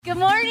Good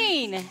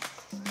morning.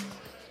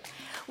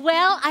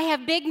 Well, I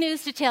have big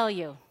news to tell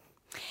you.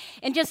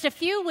 In just a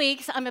few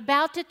weeks, I'm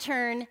about to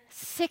turn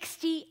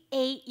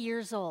 68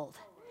 years old.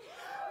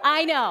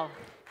 I know.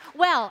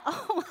 Well,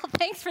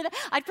 thanks for that.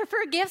 I'd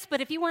prefer gifts,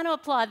 but if you want to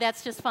applaud,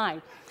 that's just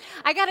fine.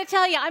 I got to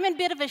tell you, I'm in a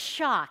bit of a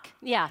shock.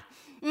 Yeah.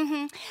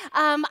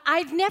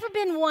 I've never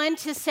been one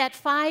to set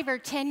 5 or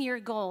 10-year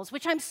goals,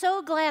 which I'm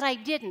so glad I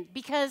didn't,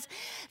 because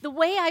the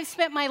way I've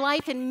spent my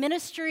life in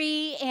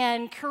ministry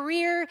and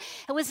career,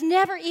 it was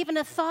never even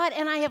a thought,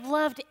 and I have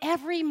loved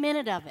every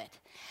minute of it.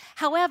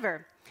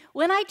 However,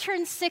 when I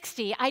turned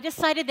 60, I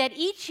decided that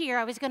each year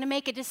I was going to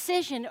make a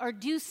decision or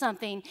do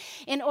something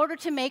in order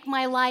to make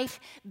my life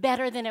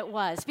better than it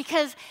was.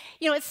 Because,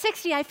 at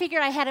 60, I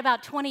figured I had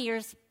about 20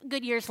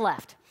 good years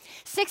left.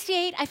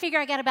 68, I figure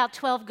I got about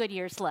 12 good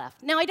years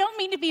left. Now, I don't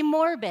mean to be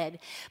morbid,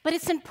 but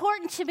it's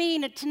important to me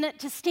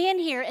to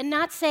stand here and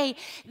not say,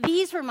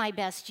 these were my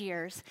best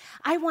years.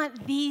 I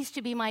want these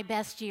to be my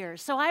best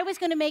years. So I was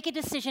going to make a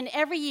decision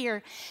every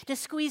year to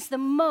squeeze the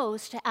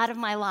most out of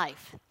my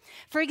life.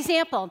 For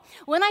example,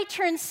 when I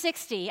turned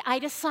 60, I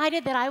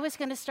decided that I was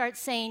going to start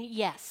saying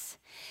yes,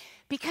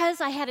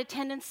 because I had a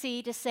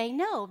tendency to say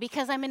no,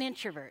 because I'm an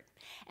introvert,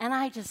 and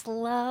I just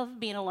love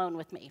being alone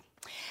with me.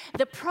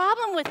 The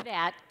problem with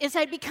that is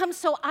I'd become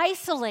so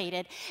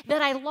isolated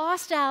that I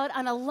lost out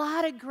on a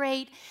lot of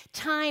great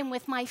time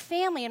with my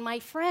family and my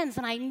friends,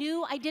 and I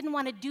knew I didn't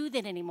want to do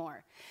that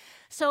anymore.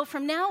 So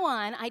from now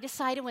on, I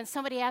decided when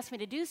somebody asked me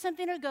to do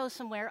something or go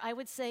somewhere, I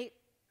would say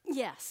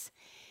yes,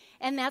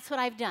 and that's what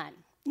I've done.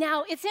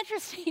 Now, it's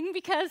interesting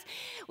because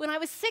when I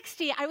was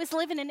 60, I was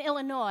living in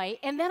Illinois,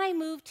 and then I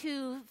moved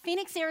to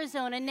Phoenix,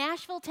 Arizona,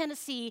 Nashville,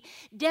 Tennessee,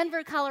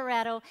 Denver,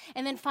 Colorado,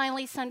 and then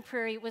finally Sun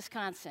Prairie,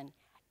 Wisconsin.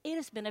 It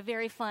has been a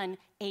very fun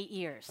 8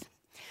 years.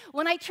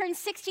 When I turned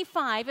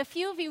 65, a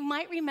few of you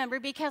might remember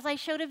because I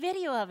showed a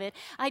video of it,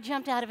 I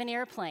jumped out of an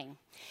airplane.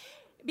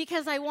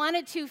 Because I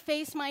wanted to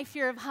face my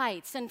fear of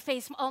heights and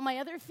face all my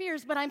other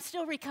fears, but I'm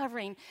still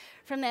recovering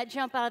from that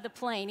jump out of the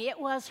plane. It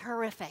was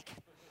horrific.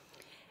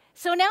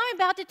 So now I'm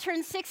about to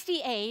turn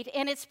 68,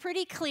 and it's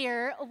pretty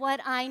clear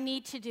what I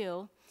need to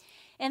do,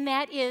 and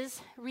that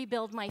is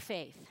rebuild my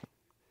faith.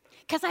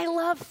 Because I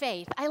love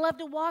faith. I love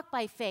to walk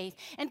by faith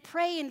and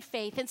pray in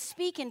faith and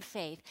speak in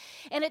faith.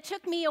 And it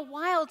took me a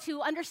while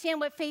to understand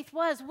what faith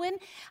was. When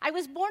I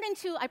was born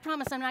into, I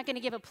promise I'm not going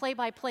to give a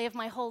play-by-play of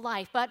my whole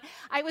life, but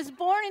I was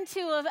born into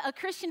a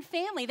Christian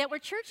family that were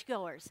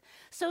churchgoers.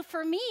 So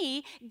for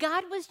me,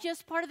 God was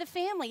just part of the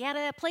family. He had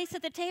a place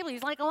at the table. He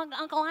was like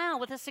Uncle Al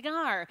with a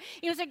cigar.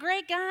 He was a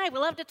great guy. We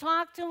loved to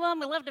talk to him.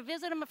 We loved to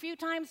visit him a few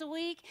times a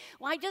week.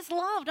 Well, I just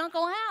loved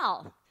Uncle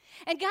Al.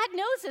 And God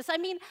knows this. I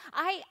mean,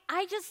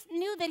 I just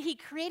knew that He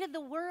created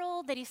the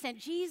world, that He sent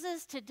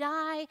Jesus to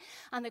die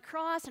on the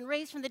cross and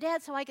raised from the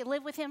dead so I could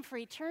live with Him for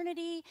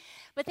eternity.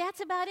 But that's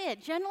about it.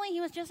 Generally,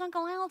 He was just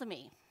Uncle Al to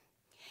me.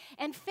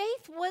 And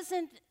faith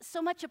wasn't so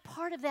much a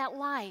part of that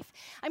life.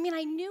 I mean,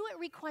 I knew it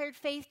required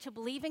faith to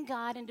believe in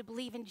God and to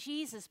believe in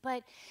Jesus,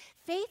 but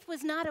faith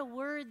was not a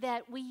word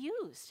that we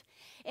used.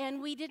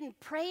 And we didn't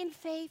pray in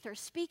faith or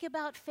speak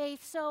about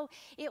faith, so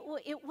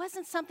it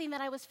wasn't something that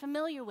I was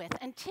familiar with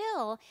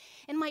until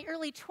in my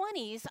early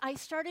 20s, I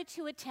started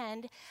to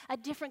attend a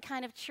different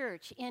kind of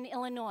church in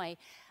Illinois,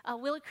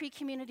 Willow Creek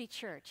Community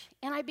Church.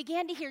 And I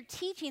began to hear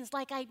teachings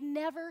like I'd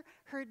never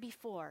heard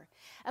before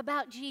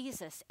about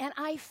Jesus, and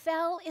I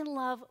fell in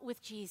love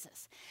with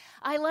Jesus.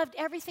 I loved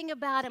everything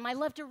about Him. I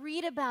loved to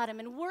read about Him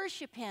and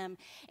worship Him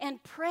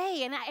and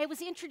pray, and I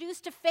was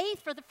introduced to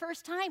faith for the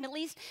first time, at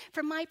least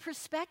from my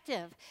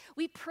perspective.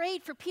 We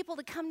prayed for people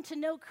to come to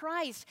know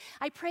Christ.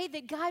 I prayed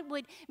that God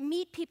would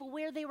meet people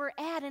where they were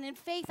at, and in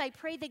faith, I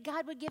prayed that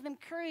God would give them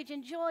courage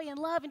and joy and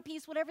love and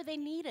peace, whatever they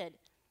needed.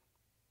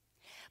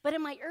 But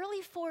in my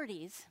early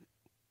 40s,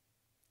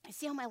 I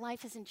see how my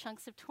life is in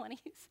chunks of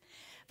 20s,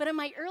 but in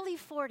my early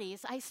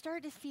 40s, I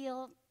started to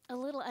feel a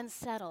little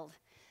unsettled,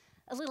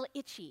 a little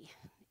itchy,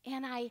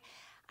 and I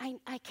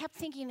kept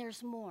thinking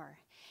there's more.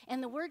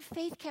 And the word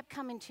faith kept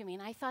coming to me,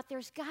 and I thought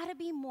there's got to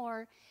be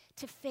more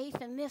to faith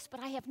than this, but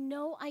I have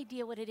no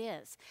idea what it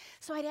is.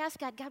 So I'd ask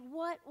God,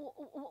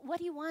 what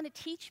do you want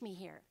to teach me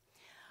here?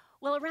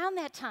 Well, around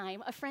that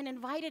time, a friend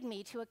invited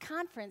me to a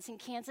conference in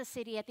Kansas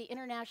City at the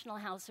International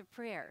House of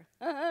Prayer.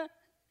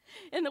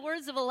 In the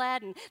words of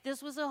Aladdin,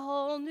 this was a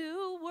whole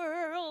new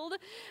world.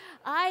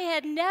 I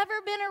had never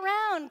been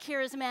around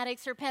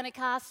charismatics or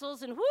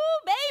Pentecostals, and whoo,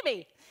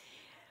 baby!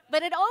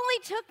 But it only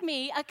took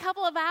me a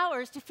couple of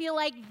hours to feel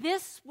like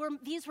these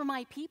were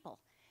my people.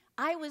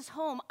 I was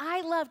home.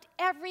 I loved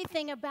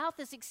everything about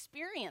this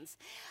experience.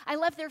 I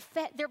loved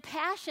their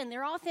passion,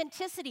 their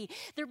authenticity,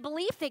 their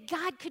belief that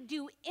God could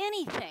do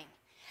anything.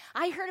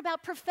 I heard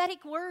about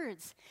prophetic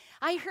words.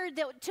 I heard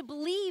that to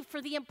believe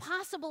for the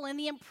impossible and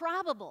the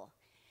improbable.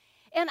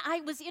 And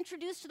I was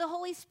introduced to the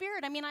Holy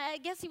Spirit. I mean, I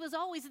guess He was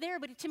always there,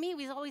 but to me, He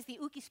was always the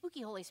ooky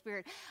spooky Holy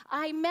Spirit.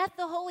 I met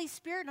the Holy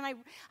Spirit, and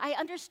I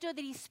understood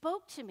that He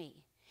spoke to me.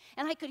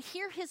 And I could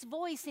hear His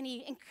voice, and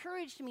He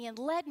encouraged me and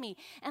led me,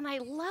 and I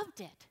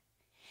loved it.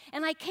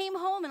 And I came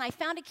home and I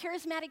found a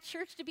charismatic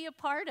church to be a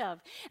part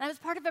of. And I was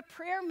part of a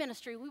prayer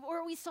ministry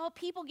where we saw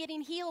people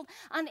getting healed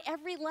on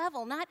every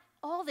level, not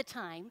all the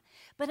time,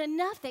 but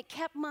enough that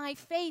kept my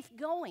faith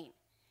going.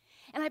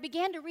 And I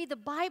began to read the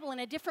Bible in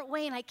a different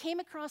way, and I came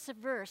across a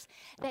verse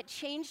that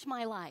changed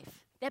my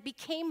life, that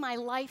became my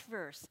life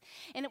verse.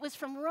 And it was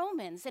from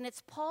Romans, and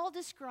it's Paul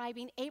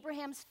describing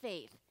Abraham's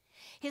faith.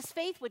 His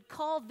faith would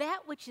call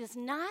that which is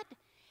not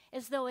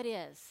as though it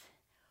is.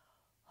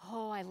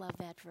 Oh, I love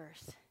that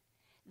verse.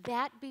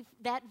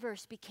 That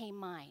verse became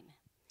mine.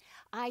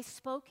 I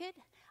spoke it,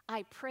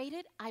 I prayed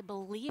it, I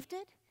believed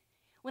it.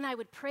 When I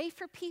would pray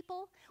for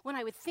people, when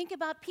I would think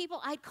about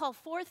people, I'd call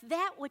forth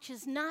that which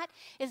is not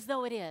as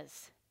though it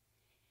is.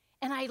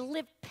 And I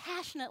lived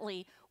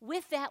passionately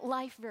with that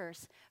life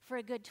verse for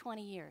a good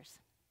 20 years.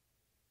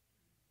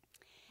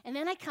 And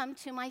then I come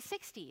to my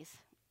 60s.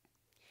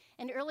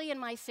 And early in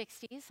my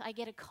 60s, I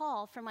get a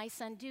call from my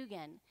son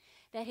Dugan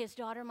that his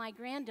daughter, my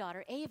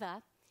granddaughter,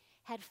 Ava,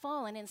 had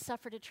fallen and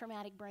suffered a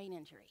traumatic brain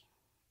injury.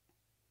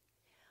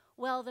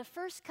 Well, the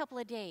first couple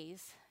of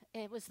days,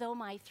 it was though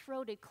my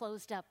throat had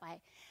closed up.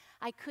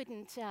 I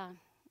couldn't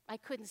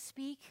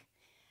speak.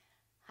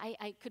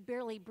 I could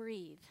barely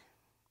breathe.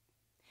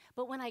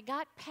 But when I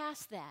got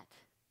past that,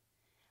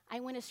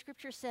 as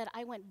Scripture said,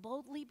 I went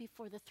boldly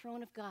before the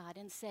throne of God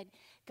and said,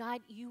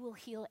 God, you will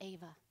heal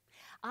Ava.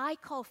 I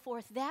call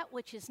forth that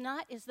which is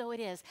not as though it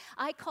is.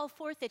 I call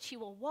forth that she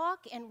will walk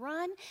and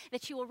run,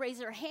 that she will raise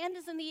her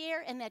hands in the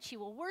air, and that she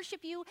will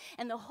worship you,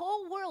 and the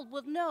whole world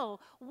will know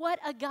what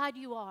a God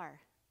you are.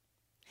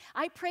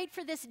 I prayed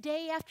for this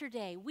day after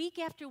day, week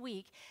after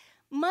week,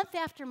 month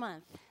after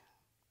month.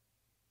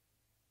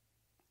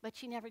 But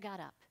she never got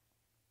up.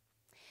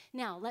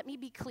 Now, let me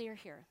be clear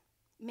here.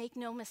 Make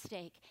no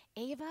mistake.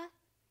 Ava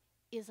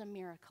is a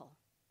miracle.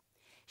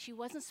 She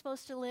wasn't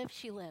supposed to live,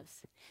 she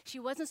lives. She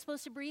wasn't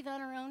supposed to breathe on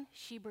her own,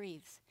 she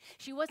breathes.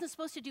 She wasn't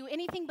supposed to do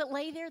anything but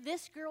lay there.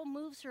 This girl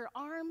moves her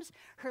arms,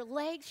 her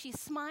legs, she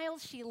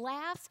smiles, she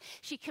laughs,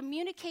 she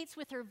communicates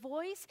with her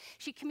voice,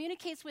 she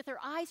communicates with her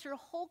eyes. Her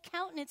whole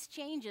countenance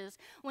changes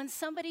when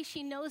somebody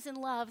she knows and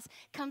loves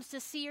comes to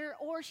see her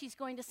or she's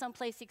going to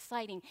someplace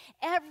exciting.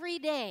 Every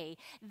day,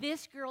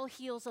 this girl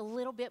heals a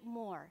little bit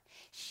more.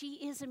 She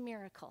is a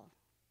miracle.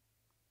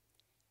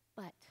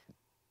 But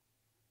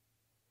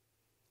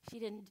she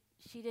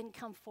didn't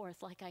come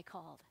forth like I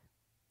called.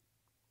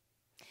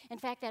 In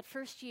fact, that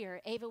first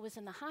year, Ava was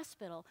in the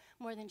hospital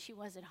more than she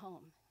was at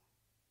home.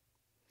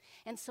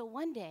 And so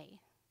one day,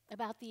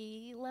 about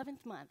the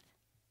 11th month,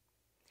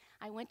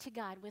 I went to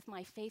God with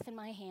my faith in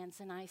my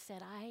hands, and I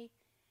said, I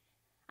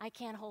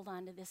can't hold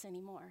on to this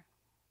anymore.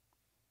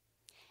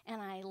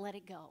 And I let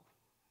it go.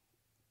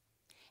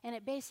 And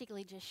it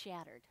basically just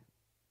shattered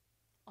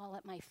all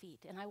at my feet,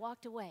 and I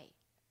walked away.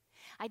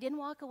 I didn't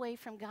walk away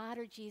from God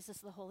or Jesus,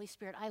 the Holy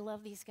Spirit. I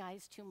love these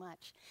guys too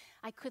much.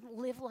 I couldn't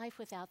live life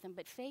without them.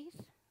 But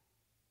faith,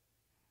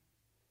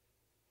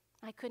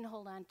 I couldn't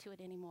hold on to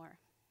it anymore.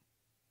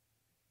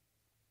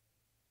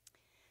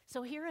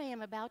 So here I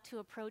am about to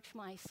approach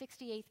my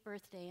 68th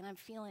birthday, and I'm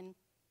feeling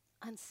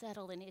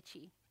unsettled and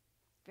itchy.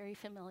 Very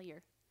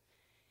familiar.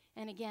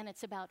 And again,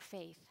 it's about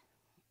faith.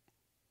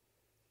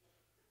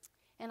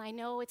 And I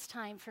know it's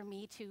time for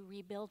me to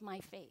rebuild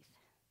my faith,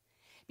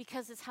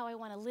 because it's how I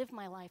want to live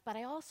my life. But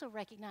I also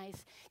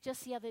recognize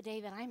just the other day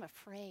that I'm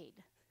afraid.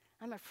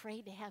 I'm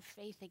afraid to have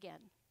faith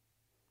again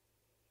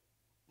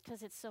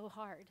because it's so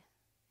hard.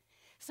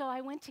 So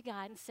I went to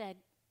God and said,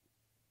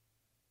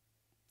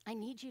 I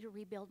need you to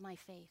rebuild my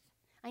faith.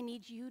 I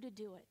need you to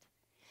do it.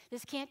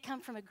 This can't come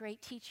from a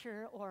great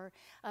teacher or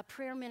a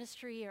prayer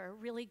ministry or a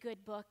really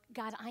good book.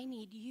 God, I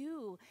need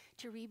you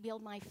to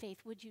rebuild my faith.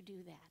 Would you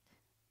do that?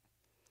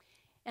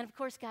 And of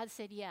course, God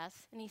said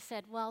yes. And he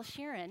said, well,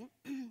 Sharon,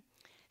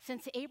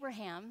 since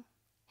Abraham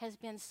has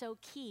been so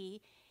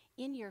key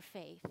in your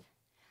faith,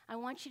 I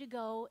want you to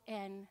go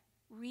and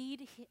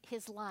read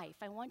his life.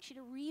 I want you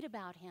to read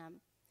about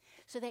him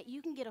so that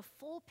you can get a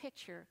full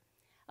picture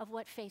of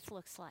what faith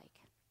looks like.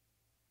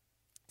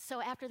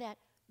 So after that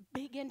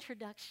big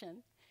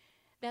introduction,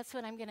 that's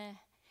what I'm going to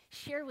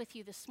share with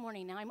you this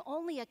morning. Now, I'm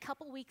only a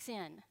couple weeks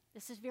in.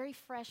 This is very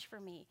fresh for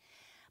me.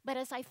 But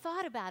as I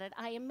thought about it,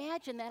 I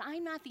imagine that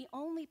I'm not the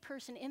only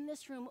person in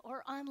this room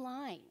or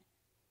online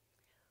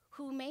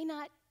who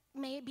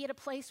may be at a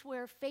place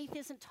where faith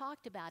isn't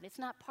talked about. It's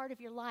not part of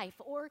your life.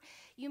 Or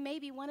you may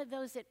be one of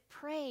those that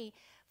pray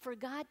for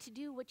God to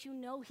do what you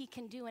know he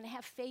can do and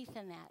have faith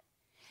in that.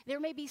 There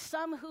may be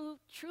some who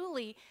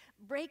truly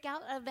break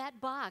out of that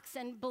box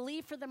and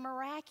believe for the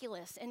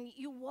miraculous, and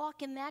you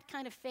walk in that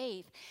kind of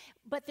faith.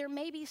 But there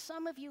may be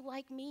some of you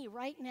like me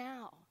right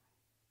now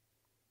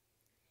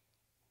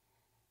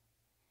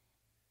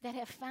that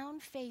have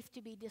found faith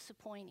to be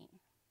disappointing,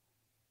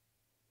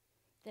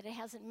 that it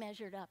hasn't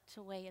measured up to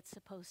the way it's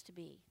supposed to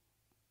be.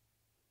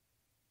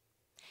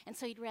 And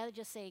so you'd rather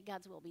just say,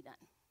 God's will be done.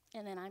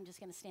 And then I'm just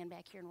going to stand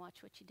back here and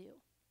watch what you do.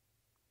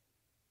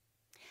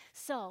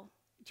 So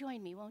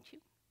join me, won't you?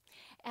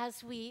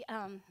 As we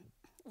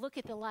look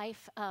at the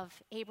life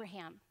of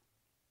Abraham.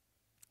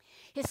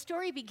 His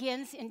story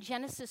begins in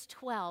Genesis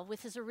 12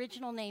 with his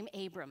original name,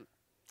 Abram.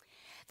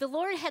 The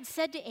Lord had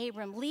said to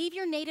Abram, "Leave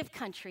your native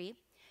country,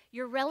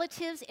 your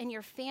relatives, and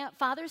your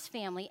father's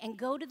family, and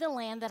go to the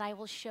land that I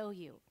will show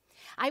you.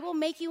 I will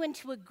make you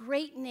into a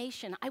great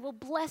nation. I will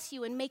bless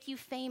you and make you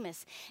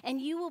famous, and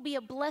you will be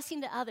a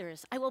blessing to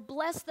others. I will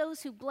bless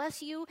those who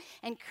bless you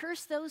and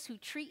curse those who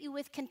treat you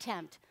with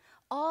contempt.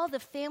 All the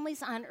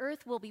families on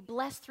earth will be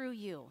blessed through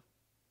you."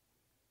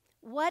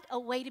 What a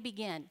way to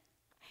begin.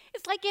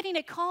 It's like getting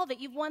a call that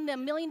you've won the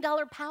 $1 million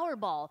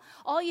Powerball.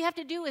 All you have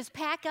to do is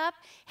pack up,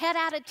 head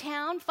out of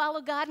town,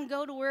 follow God, and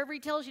go to wherever He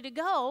tells you to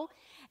go,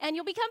 and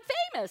you'll become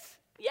famous.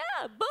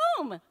 Yeah,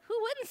 boom.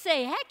 Who wouldn't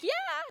say heck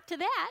yeah to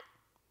that?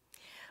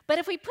 But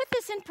if we put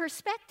this in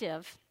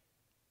perspective,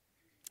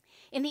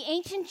 in the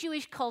ancient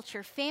Jewish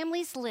culture,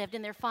 families lived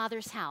in their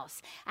father's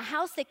house, a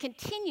house that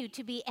continued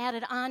to be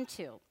added on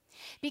to.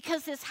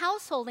 Because this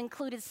household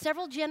included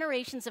several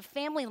generations of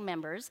family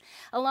members,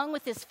 along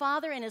with his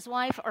father and his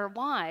wife or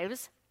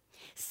wives,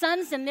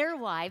 sons and their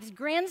wives,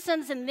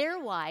 grandsons and their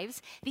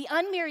wives, the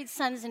unmarried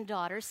sons and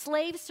daughters,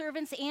 slaves,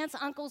 servants, aunts,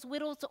 uncles,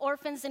 widows,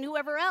 orphans, and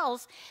whoever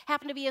else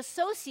happened to be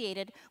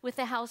associated with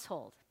the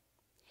household.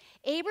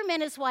 Abram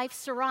and his wife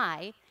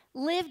Sarai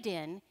lived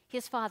in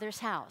his father's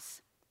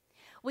house.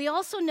 We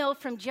also know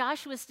from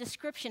Joshua's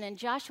description in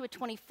Joshua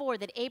 24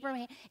 that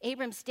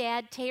Abram's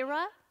dad,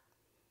 Terah,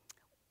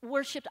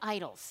 worshipped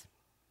idols.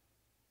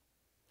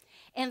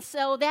 And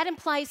so that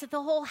implies that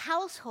the whole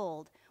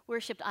household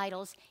worshipped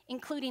idols,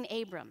 including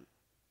Abram.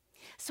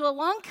 So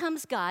along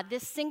comes God,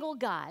 this single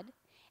God,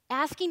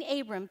 asking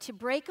Abram to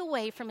break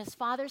away from his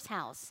father's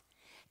house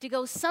to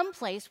go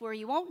someplace where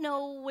you won't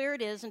know where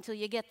it is until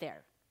you get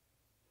there.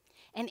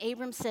 And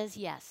Abram says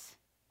yes,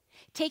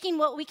 taking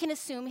what we can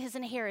assume his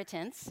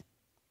inheritance.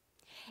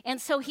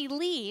 And so he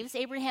leaves,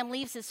 Abraham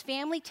leaves his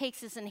family,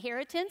 takes his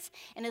inheritance,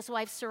 and his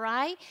wife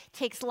Sarai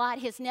takes Lot,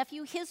 his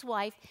nephew, his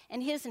wife,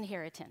 and his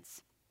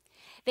inheritance.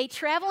 They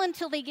travel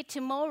until they get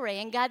to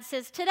Moreh, and God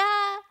says,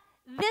 "Ta-da!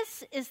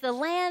 This is the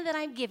land that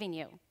I'm giving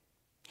you."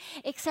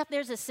 Except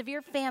there's a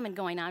severe famine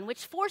going on,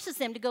 which forces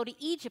them to go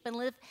to Egypt and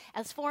live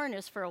as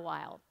foreigners for a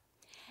while.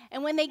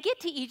 And when they get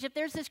to Egypt,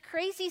 there's this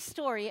crazy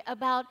story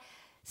about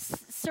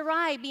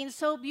Sarai being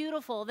so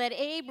beautiful that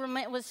Abram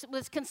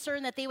was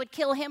concerned that they would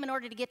kill him in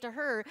order to get to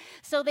her,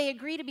 so they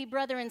agree to be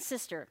brother and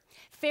sister.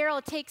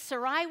 Pharaoh takes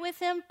Sarai with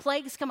him,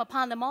 plagues come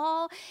upon them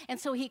all, and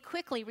so he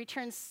quickly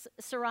returns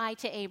Sarai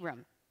to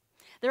Abram.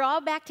 They're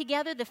all back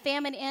together, the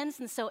famine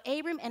ends, and so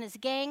Abram and his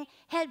gang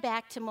head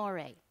back to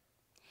Moreh.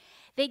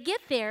 They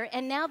get there,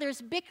 and now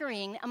there's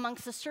bickering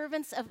amongst the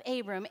servants of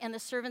Abram and the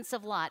servants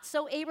of Lot.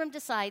 So Abram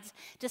decides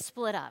to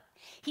split up.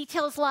 He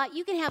tells Lot,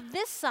 "You can have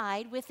this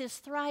side with this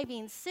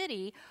thriving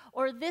city,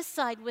 or this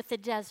side with the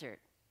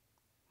desert."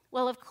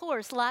 Well, of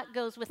course, Lot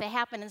goes with the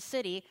happening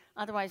city,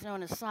 otherwise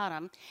known as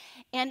Sodom,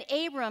 and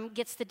Abram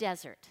gets the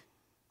desert.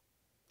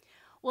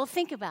 Well,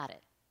 think about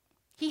it.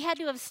 He had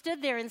to have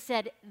stood there and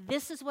said,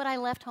 "This is what I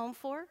left home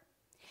for?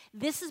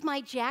 This is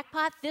my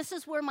jackpot. This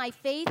is where my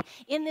faith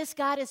in this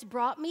God has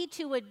brought me,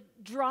 to a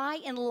dry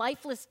and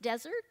lifeless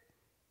desert."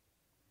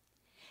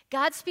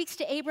 God speaks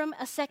to Abram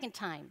a second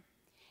time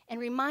and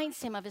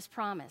reminds him of his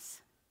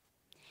promise.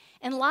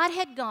 And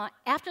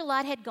after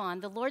Lot had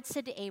gone, the Lord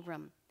said to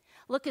Abram,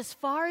 "Look as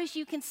far as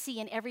you can see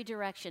in every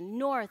direction,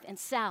 north and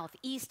south,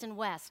 east and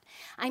west.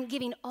 I'm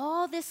giving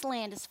all this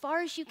land as far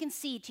as you can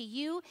see to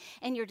you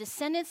and your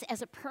descendants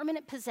as a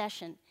permanent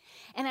possession.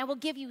 And I will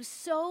give you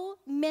so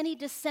many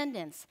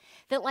descendants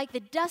that like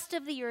the dust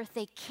of the earth,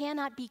 they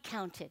cannot be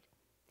counted.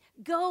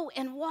 Go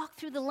and walk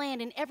through the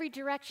land in every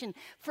direction,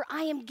 for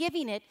I am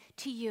giving it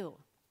to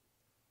you."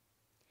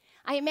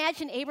 I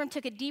imagine Abram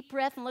took a deep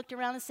breath and looked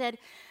around and said,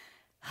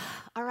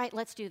 "All right,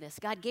 let's do this.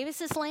 God gave us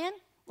this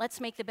land. Let's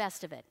make the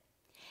best of it."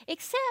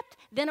 Except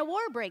then a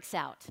war breaks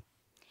out,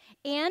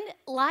 and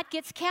Lot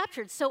gets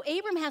captured. So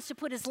Abram has to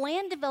put his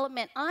land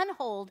development on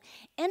hold,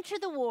 enter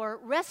the war,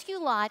 rescue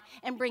Lot,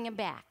 and bring him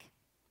back,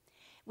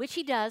 which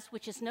he does,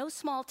 which is no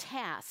small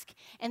task.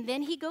 And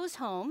then he goes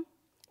home,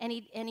 and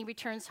he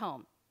returns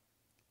home,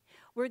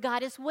 where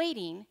God is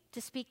waiting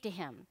to speak to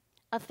him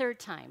a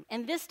third time,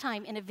 and this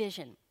time in a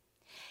vision.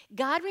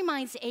 God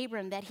reminds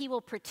Abram that he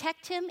will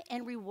protect him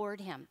and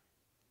reward him.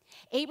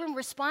 Abram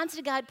responds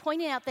to God,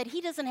 pointing out that he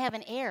doesn't have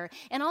an heir,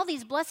 and all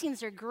these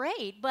blessings are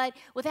great, but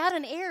without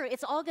an heir,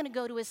 it's all going to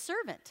go to his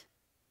servant.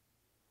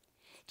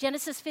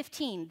 Genesis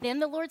 15, then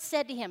the Lord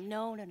said to him,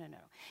 No.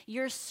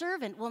 Your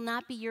servant will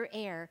not be your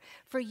heir,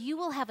 for you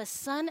will have a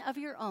son of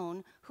your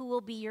own who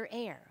will be your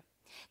heir.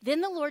 Then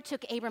the Lord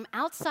took Abram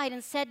outside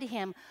and said to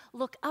him,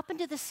 Look up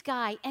into the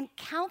sky and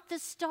count the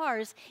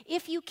stars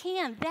if you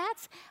can.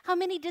 That's how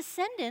many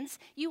descendants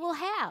you will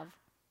have.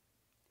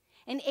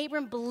 And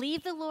Abram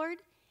believed the Lord,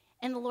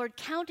 and the Lord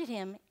counted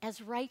him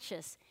as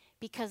righteous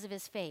because of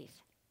his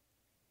faith.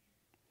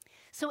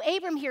 So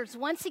Abram hears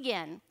once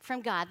again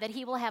from God that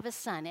he will have a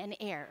son, an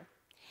heir.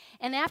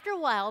 And after a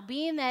while,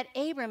 being that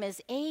Abram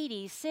is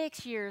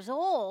 86 years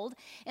old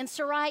and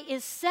Sarai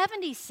is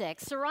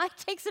 76, Sarai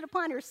takes it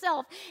upon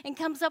herself and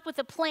comes up with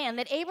a plan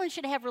that Abram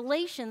should have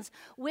relations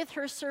with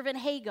her servant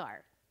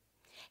Hagar.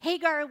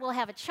 Hagar will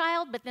have a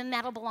child, but then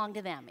that'll belong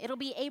to them. It'll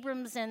be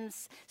Abram's and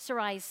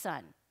Sarai's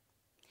son.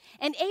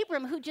 And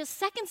Abram, who just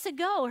seconds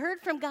ago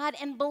heard from God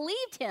and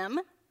believed him,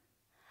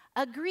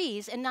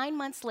 agrees, and 9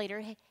 months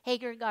later,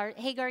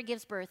 Hagar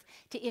gives birth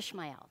to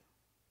Ishmael.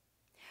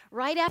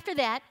 Right after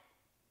that,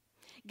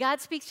 God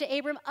speaks to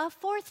Abram a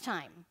fourth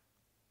time.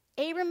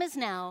 Abram is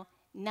now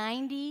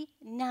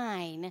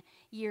 99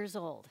 years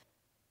old.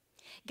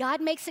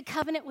 God makes a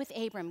covenant with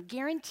Abram,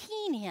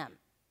 guaranteeing him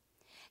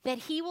that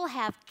he will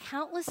have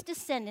countless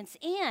descendants,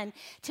 and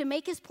to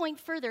make his point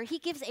further, he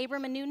gives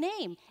Abram a new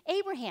name,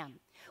 Abraham,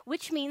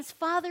 which means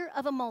father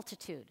of a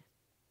multitude.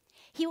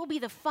 He will be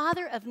the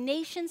father of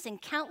nations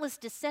and countless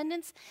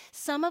descendants,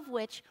 some of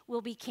which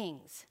will be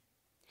kings.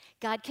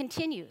 God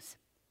continues,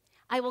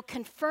 I will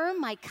confirm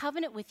my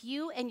covenant with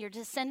you and your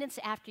descendants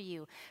after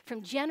you,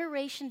 from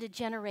generation to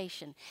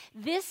generation.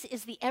 This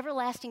is the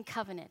everlasting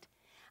covenant.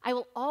 I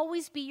will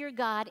always be your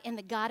God and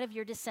the God of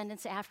your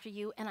descendants after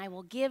you, and I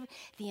will give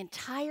the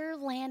entire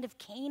land of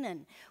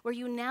Canaan, where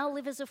you now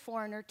live as a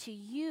foreigner, to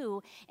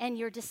you and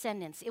your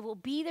descendants. It will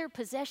be their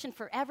possession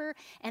forever,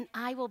 and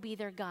I will be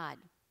their God.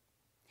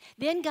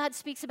 Then God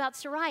speaks about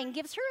Sarai and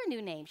gives her a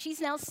new name.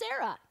 She's now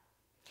Sarah.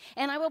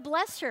 And I will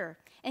bless her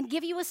and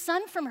give you a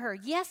son from her.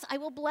 Yes, I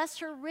will bless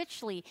her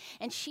richly,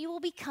 and she will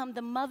become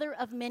the mother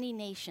of many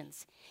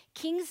nations.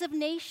 Kings of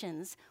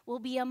nations will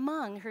be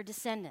among her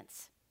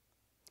descendants.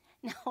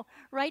 Now,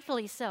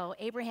 rightfully so,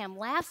 Abraham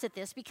laughs at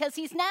this because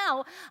he's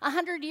now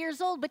 100 years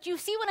old. But you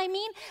see what I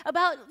mean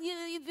about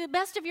the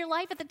best of your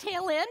life at the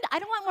tail end? I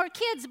don't want more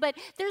kids, but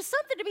there's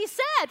something to be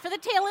said for the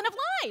tail end of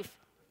life.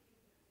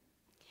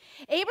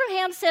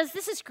 Abraham says,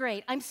 this is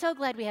great. I'm so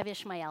glad we have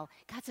Ishmael.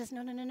 God says,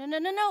 no, no, no, no, no,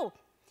 no, no.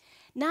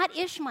 Not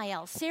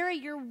Ishmael. Sarah,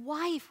 your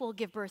wife, will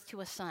give birth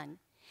to a son.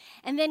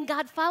 And then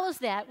God follows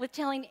that with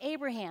telling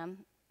Abraham,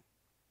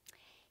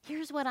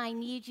 here's what I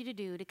need you to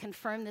do to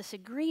confirm this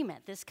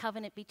agreement, this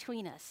covenant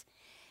between us.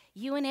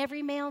 You and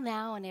every male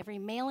now and every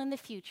male in the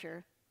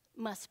future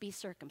must be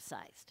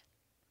circumcised.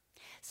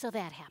 So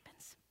that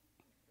happens.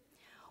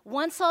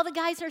 Once all the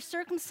guys are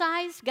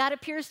circumcised, God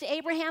appears to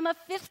Abraham a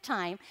fifth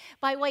time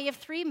by way of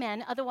three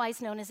men,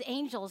 otherwise known as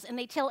angels, and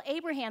they tell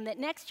Abraham that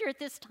next year at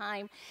this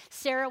time,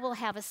 Sarah will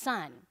have a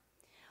son.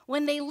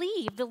 When they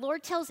leave, the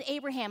Lord tells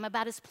Abraham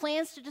about his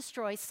plans to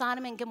destroy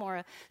Sodom and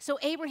Gomorrah, so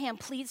Abraham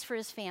pleads for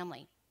his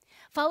family,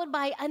 followed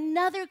by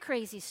another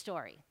crazy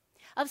story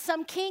of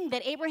some king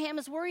that Abraham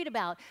is worried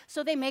about,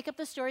 so they make up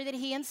the story that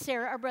he and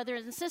Sarah are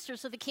brothers and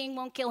sisters, so the king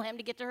won't kill him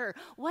to get to her.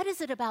 What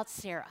is it about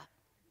Sarah?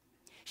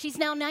 She's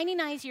now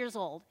 99 years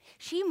old.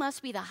 She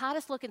must be the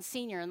hottest looking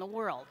senior in the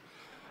world.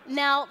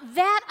 Now,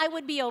 that I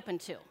would be open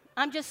to.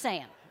 I'm just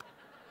saying.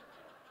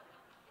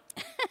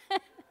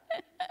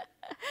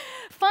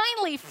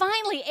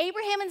 Finally,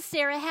 Abraham and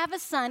Sarah have a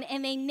son,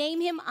 and they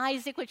name him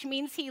Isaac, which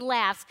means he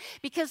laughs,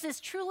 because this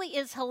truly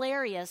is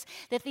hilarious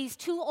that these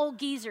two old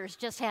geezers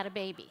just had a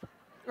baby,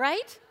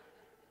 right?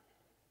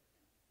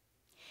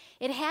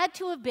 It had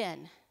to have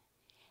been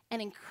an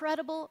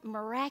incredible,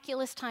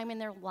 miraculous time in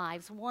their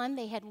lives, one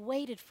they had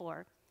waited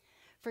for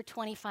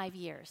 25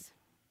 years.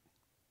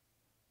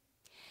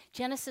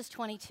 Genesis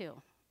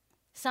 22.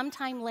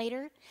 Sometime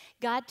later,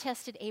 God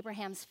tested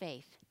Abraham's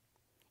faith.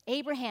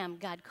 Abraham,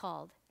 God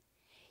called.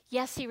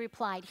 Yes, he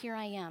replied, here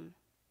I am.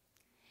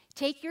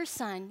 Take your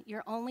son,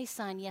 your only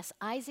son, yes,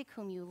 Isaac,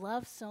 whom you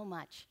love so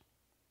much,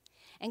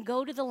 and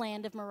go to the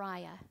land of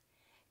Moriah.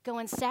 Go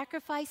and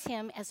sacrifice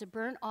him as a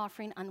burnt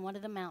offering on one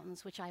of the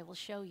mountains, which I will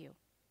show you.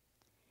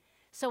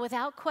 So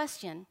without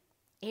question,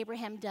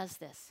 Abraham does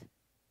this.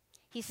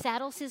 He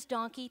saddles his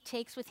donkey,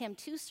 takes with him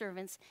 2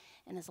 servants,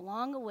 and has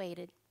long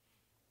awaited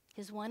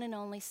his one and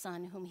only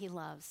son, whom he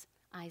loves,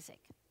 Isaac.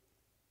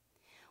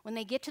 When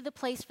they get to the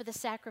place for the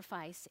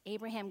sacrifice,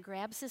 Abraham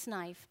grabs his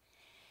knife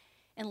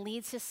and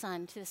leads his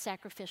son to the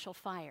sacrificial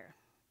fire.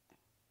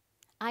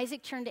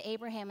 Isaac turned to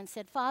Abraham and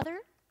said, Father?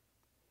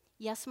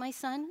 Yes, my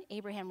son,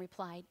 Abraham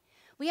replied.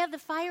 We have the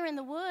fire and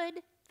the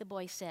wood, the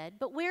boy said,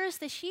 but where is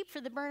the sheep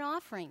for the burnt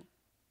offering?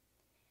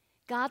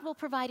 God will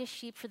provide a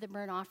sheep for the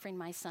burnt offering,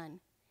 my son,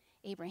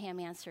 Abraham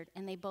answered,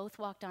 and they both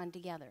walked on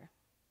together.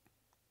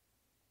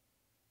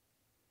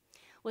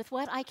 With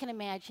what I can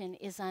imagine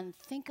is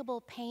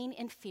unthinkable pain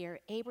and fear,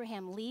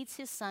 Abraham leads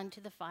his son to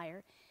the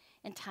fire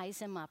and ties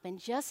him up. And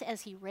just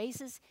as he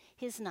raises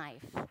his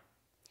knife,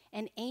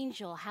 an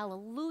angel,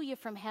 hallelujah,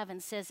 from heaven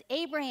says,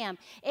 Abraham,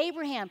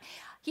 Abraham.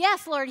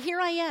 Yes, Lord, here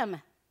I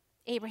am,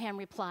 Abraham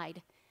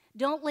replied.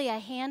 Don't lay a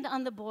hand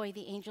on the boy,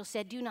 the angel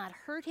said. Do not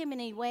hurt him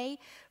in any way,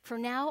 for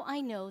now I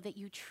know that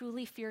you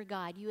truly fear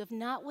God. You have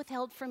not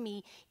withheld from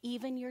me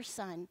even your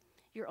son,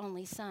 your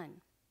only son.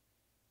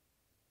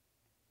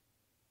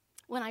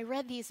 When I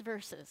read these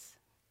verses,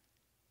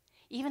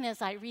 even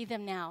as I read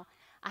them now,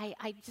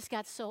 I just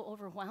got so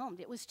overwhelmed.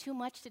 It was too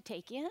much to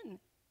take in.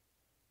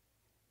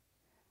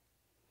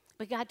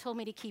 But God told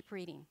me to keep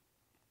reading.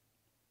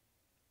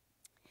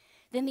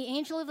 Then the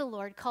angel of the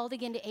Lord called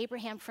again to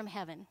Abraham from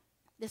heaven.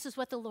 This is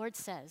what the Lord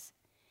says.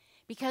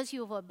 Because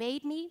you have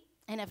obeyed me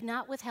and have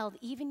not withheld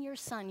even your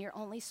son, your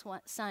only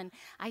son,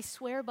 I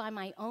swear by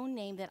my own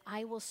name that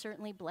I will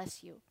certainly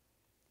bless you.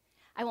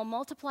 I will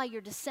multiply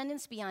your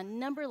descendants beyond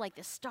number like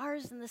the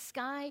stars in the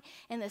sky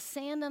and the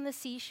sand on the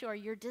seashore.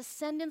 Your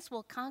descendants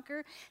will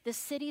conquer the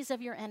cities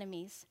of your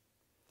enemies.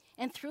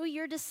 And through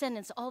your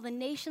descendants, all the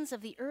nations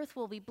of the earth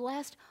will be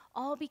blessed,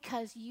 all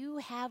because you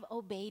have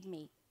obeyed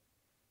me.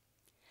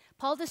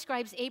 Paul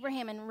describes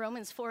Abraham in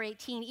Romans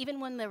 4:18. Even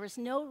when there was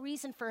no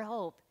reason for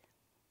hope,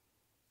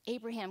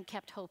 Abraham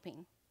kept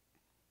hoping.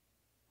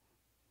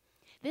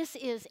 This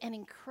is an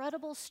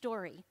incredible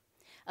story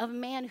of a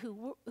man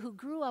who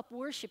grew up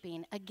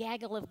worshiping a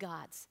gaggle of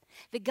gods,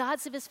 the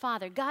gods of his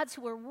father, gods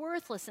who were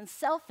worthless and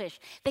selfish.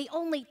 They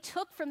only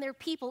took from their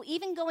people,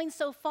 even going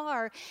so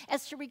far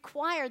as to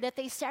require that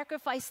they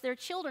sacrifice their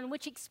children,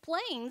 which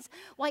explains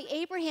why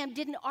Abraham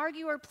didn't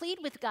argue or plead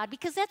with God,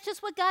 because that's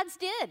just what gods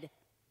did.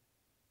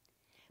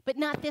 But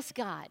not this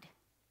God.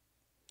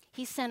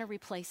 He sent a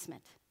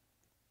replacement.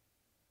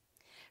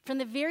 From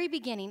the very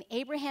beginning,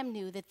 Abraham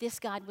knew that this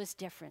God was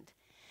different.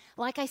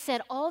 Like I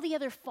said, all the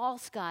other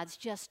false gods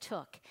just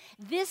took.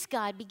 This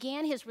God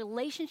began his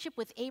relationship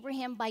with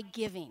Abraham by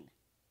giving,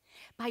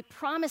 by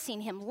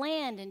promising him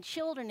land and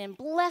children and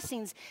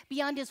blessings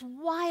beyond his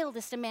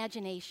wildest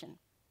imagination.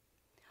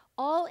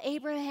 All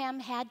Abraham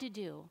had to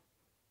do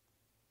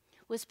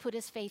was put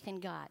his faith in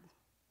God.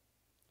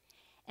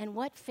 And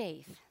what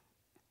faith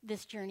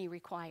this journey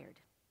required.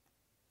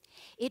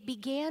 It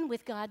began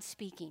with God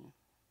speaking.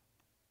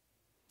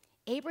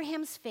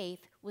 Abraham's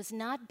faith was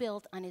not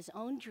built on his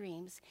own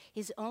dreams,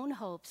 his own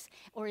hopes,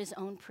 or his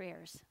own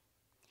prayers.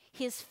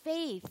 His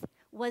faith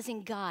was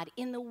in God,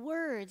 in the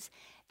words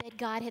that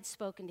God had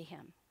spoken to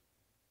him.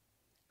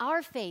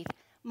 Our faith,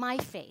 my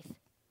faith,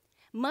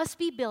 must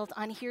be built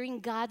on hearing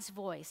God's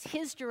voice,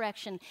 his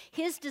direction,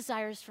 his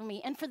desires for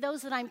me, and for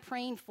those that I'm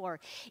praying for.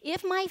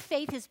 If my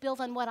faith is built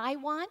on what I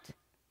want,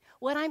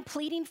 what I'm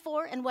pleading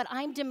for, and what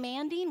I'm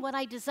demanding, what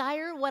I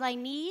desire, what I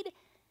need,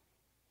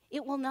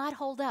 it will not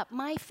hold up.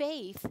 My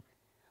faith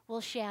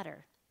will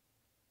shatter.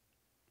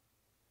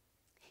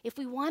 If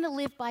we want to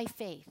live by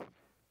faith,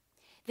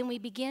 then we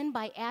begin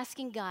by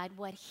asking God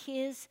what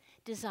his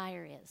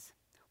desire is.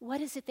 What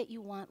is it that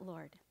you want,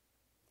 Lord?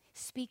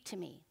 Speak to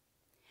me,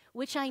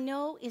 which I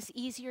know is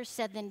easier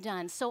said than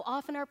done. So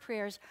often our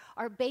prayers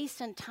are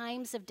based on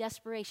times of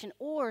desperation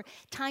or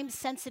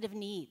time-sensitive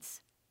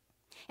needs.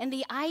 And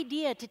the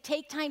idea to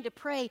take time to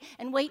pray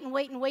and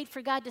wait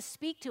for God to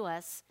speak to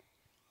us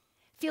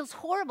feels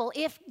horrible,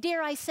 if,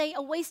 dare I say,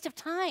 a waste of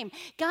time.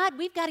 God,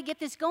 we've got to get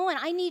this going.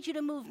 I need you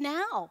to move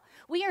now.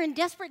 We are in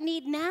desperate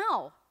need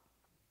now.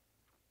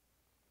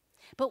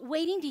 But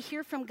waiting to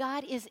hear from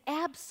God is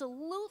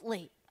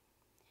absolutely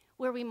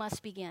where we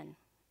must begin.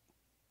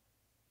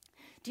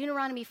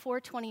 Deuteronomy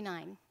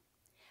 4:29.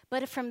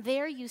 But if from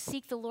there you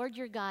seek the Lord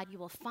your God, you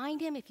will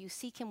find him if you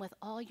seek him with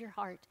all your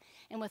heart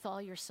and with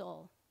all your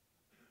soul.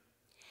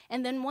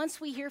 And then once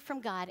we hear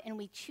from God and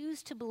we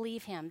choose to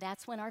believe him,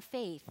 that's when our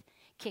faith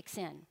kicks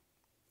in.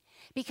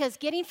 Because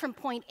getting from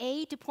point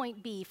A to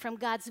point B, from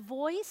God's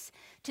voice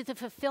to the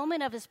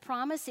fulfillment of his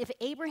promise, if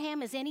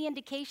Abraham is any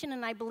indication,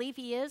 and I believe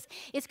he is,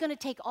 it's going to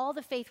take all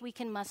the faith we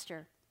can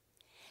muster.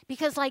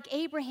 Because like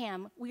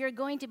Abraham, we are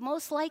going to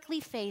most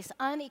likely face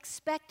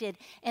unexpected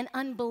and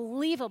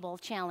unbelievable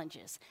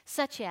challenges,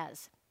 such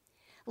as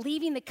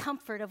leaving the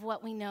comfort of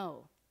what we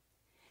know,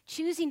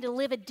 choosing to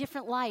live a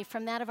different life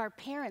from that of our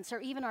parents or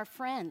even our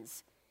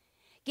friends,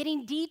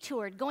 getting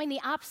detoured, going the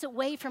opposite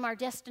way from our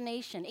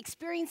destination,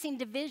 experiencing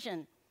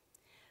division,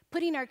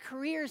 putting our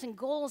careers and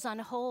goals on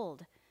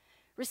hold,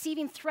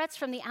 receiving threats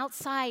from the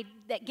outside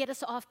that get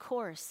us off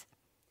course,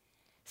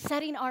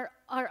 setting our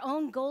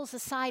own goals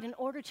aside in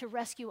order to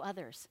rescue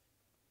others,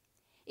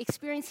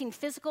 experiencing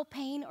physical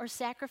pain or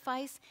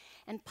sacrifice,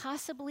 and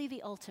possibly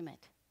the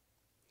ultimate,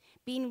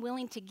 being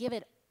willing to give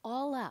it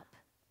all up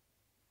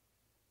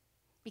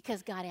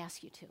because God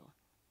asks you to.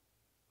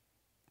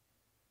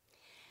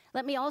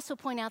 Let me also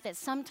point out that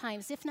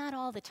sometimes, if not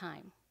all the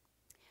time,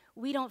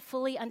 we don't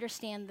fully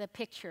understand the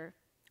picture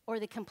or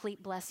the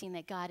complete blessing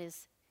that God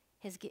is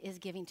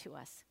giving to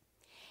us.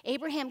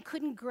 Abraham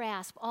couldn't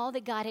grasp all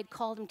that God had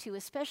called him to,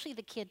 especially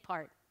the kid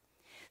part.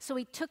 So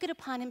he took it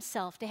upon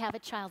himself to have a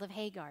child of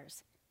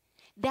Hagar's.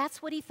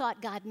 That's what he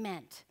thought God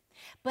meant.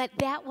 But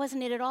that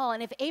wasn't it at all.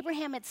 And if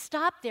Abraham had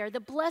stopped there, the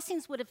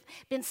blessings would have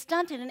been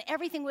stunted and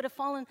everything would have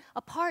fallen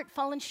apart,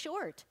 fallen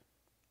short.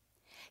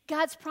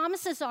 God's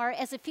promises are,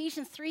 as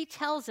Ephesians 3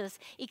 tells us,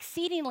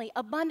 exceedingly,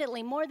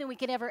 abundantly, more than we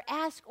could ever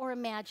ask or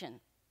imagine.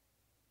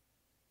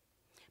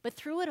 But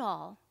through it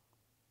all,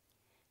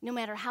 no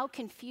matter how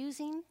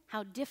confusing,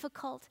 how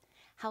difficult,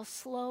 how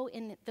slow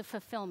in the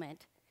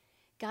fulfillment,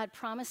 God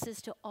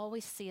promises to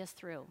always see us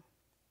through.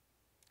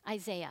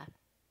 Isaiah.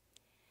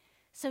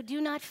 So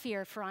do not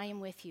fear, for I am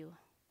with you.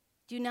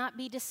 Do not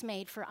be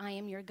dismayed, for I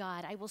am your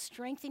God. I will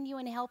strengthen you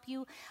and help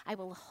you. I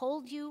will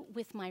hold you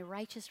with my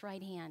righteous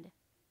right hand.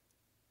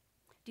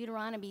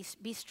 Deuteronomy,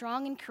 be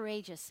strong and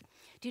courageous.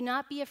 Do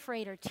not be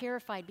afraid or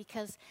terrified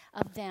because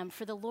of them,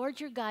 for the Lord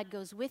your God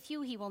goes with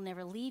you. He will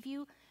never leave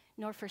you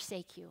nor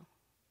forsake you.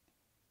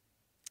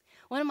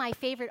 One of my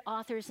favorite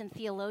authors and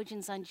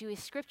theologians on Jewish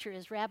scripture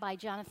is Rabbi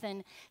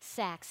Jonathan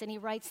Sacks, and he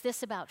writes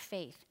this about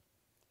faith.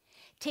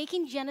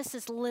 Taking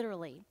Genesis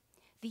literally,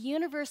 the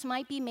universe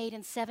might be made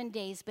in 7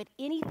 days, but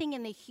anything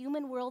in the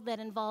human world that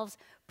involves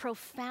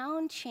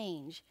profound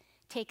change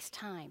takes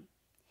time.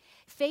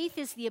 Faith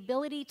is the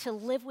ability to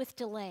live with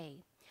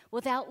delay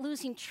without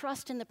losing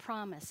trust in the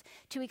promise,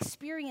 to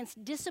experience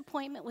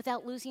disappointment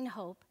without losing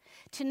hope,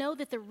 to know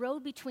that the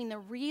road between the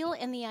real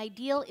and the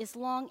ideal is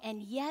long,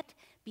 and yet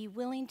be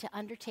willing to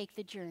undertake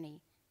the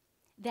journey.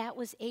 That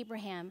was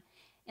Abraham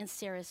and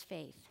Sarah's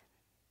faith.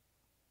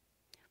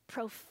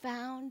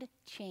 Profound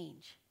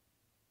change.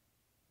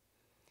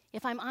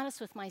 If I'm honest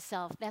with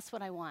myself, that's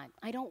what I want.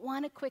 I don't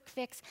want a quick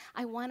fix.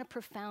 I want a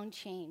profound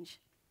change.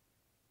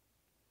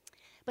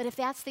 But if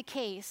that's the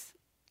case,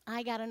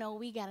 we got to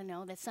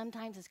know that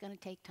sometimes it's going to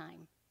take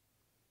time.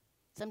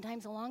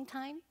 Sometimes a long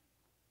time,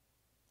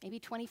 maybe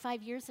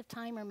 25 years of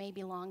time or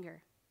maybe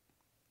longer.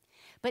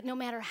 But no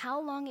matter how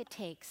long it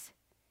takes,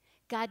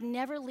 God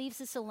never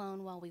leaves us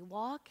alone while we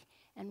walk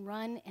and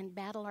run and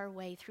battle our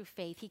way through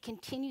faith. He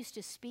continues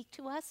to speak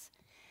to us,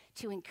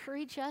 to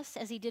encourage us,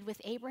 as he did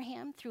with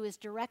Abraham, through his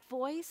direct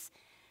voice,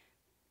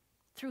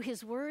 through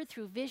his word,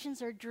 through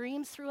visions or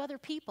dreams, through other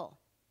people.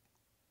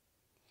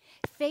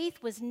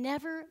 Faith was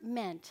never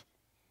meant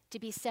to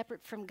be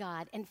separate from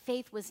God, and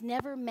faith was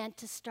never meant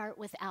to start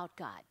without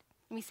God.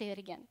 Let me say that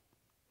again.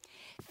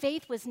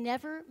 Faith was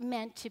never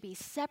meant to be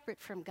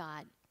separate from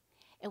God.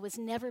 It was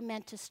never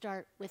meant to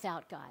start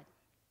without God.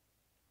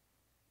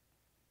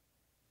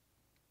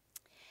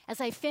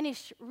 As I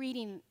finished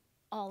reading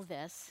all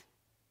this,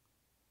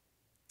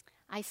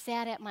 I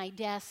sat at my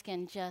desk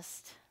and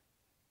just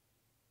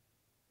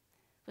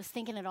was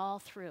thinking it all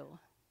through.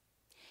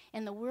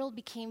 And the world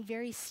became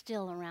very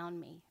still around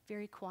me,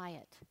 very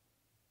quiet.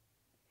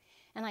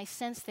 And I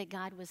sensed that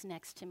God was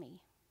next to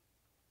me.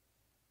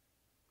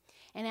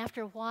 And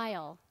after a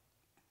while,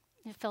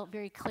 it felt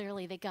very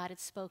clearly that God had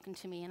spoken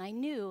to me, and I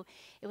knew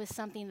it was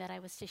something that I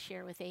was to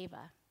share with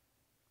Ava.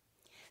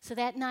 So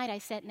that night I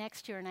sat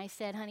next to her and I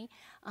said, honey,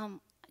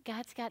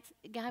 God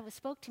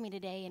spoke to me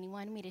today and he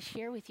wanted me to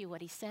share with you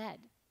what he said.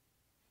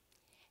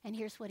 And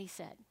here's what he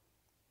said.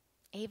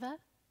 Ava,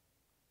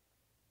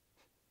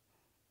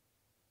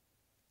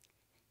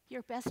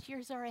 your best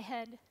years are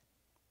ahead.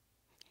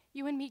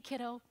 You and me,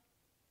 kiddo.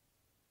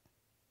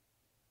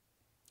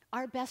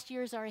 Our best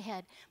years are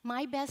ahead.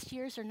 My best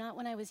years are not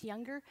when I was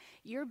younger.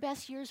 Your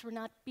best years were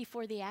not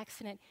before the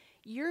accident.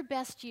 Your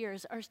best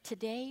years are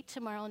today,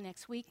 tomorrow,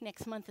 next week,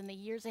 next month, and the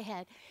years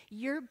ahead.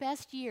 Your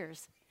best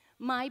years,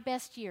 my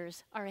best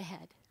years are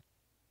ahead.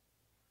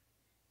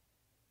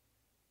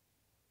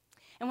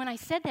 And when I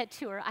said that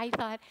to her, I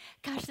thought,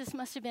 gosh, this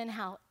must have been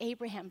how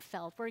Abraham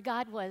felt, where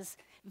God was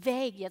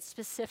vague yet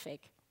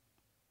specific,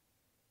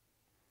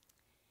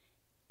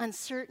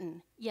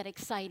 uncertain yet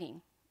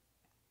exciting.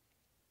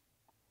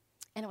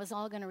 And it was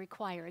all going to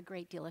require a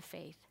great deal of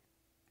faith.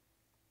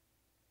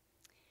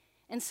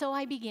 And so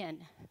I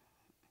begin.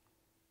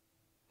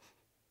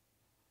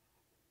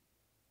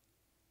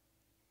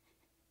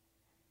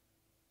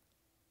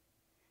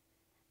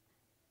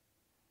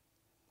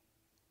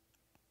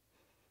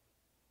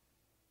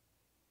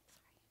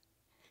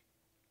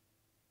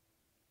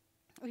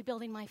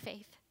 Rebuilding my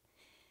faith.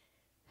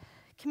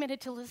 Committed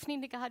to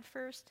listening to God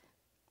first.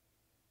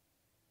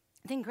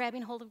 Then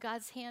grabbing hold of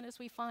God's hand as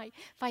we fight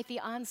the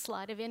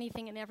onslaught of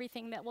anything and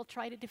everything that will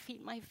try to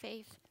defeat my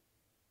faith.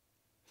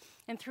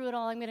 And through it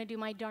all, I'm going to do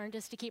my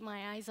darndest to keep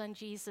my eyes on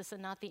Jesus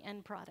and not the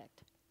end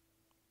product.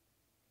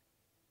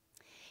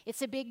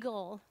 It's a big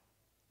goal,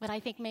 but I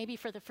think maybe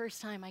for the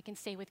first time I can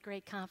say with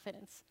great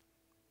confidence,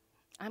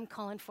 I'm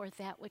calling forth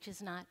that which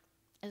is not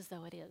as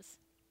though it is.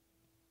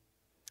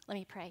 Let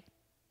me pray.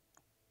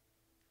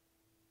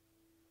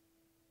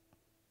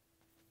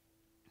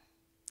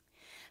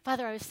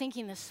 Father, I was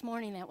thinking this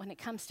morning that when it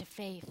comes to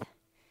faith,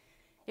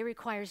 it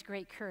requires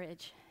great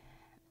courage.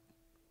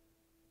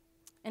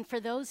 And for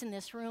those in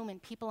this room and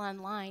people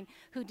online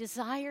who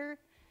desire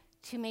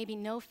to maybe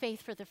know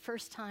faith for the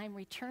first time,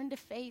 return to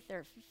faith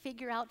or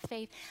figure out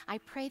faith, I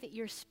pray that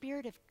your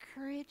spirit of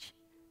courage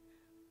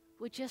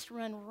would just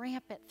run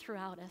rampant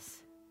throughout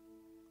us.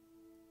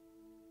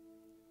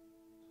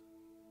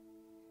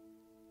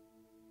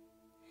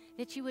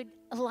 That you would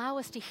allow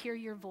us to hear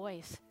your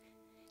voice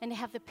and to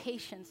have the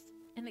patience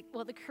and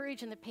the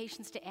courage and the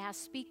patience to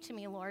ask, speak to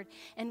me, Lord,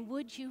 and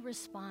would you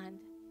respond?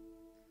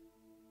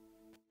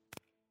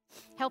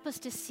 Help us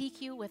to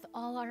seek you with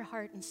all our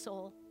heart and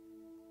soul.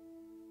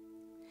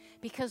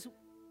 Because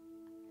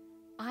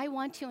I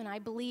want to, and I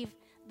believe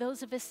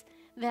those of us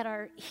that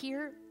are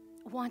here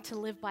want to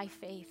live by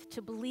faith,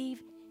 to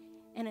believe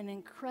in an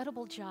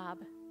incredible job,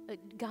 a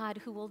God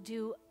who will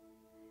do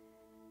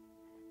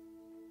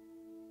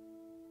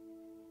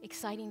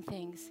exciting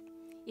things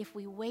if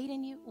we wait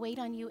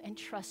on you and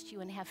trust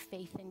you and have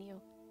faith in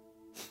you.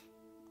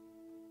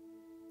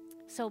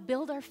 So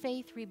build our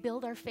faith,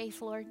 rebuild our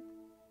faith, Lord.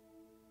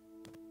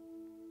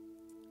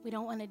 We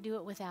don't want to do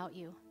it without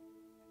you.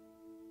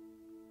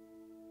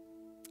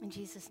 In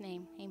Jesus'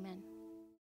 name, amen.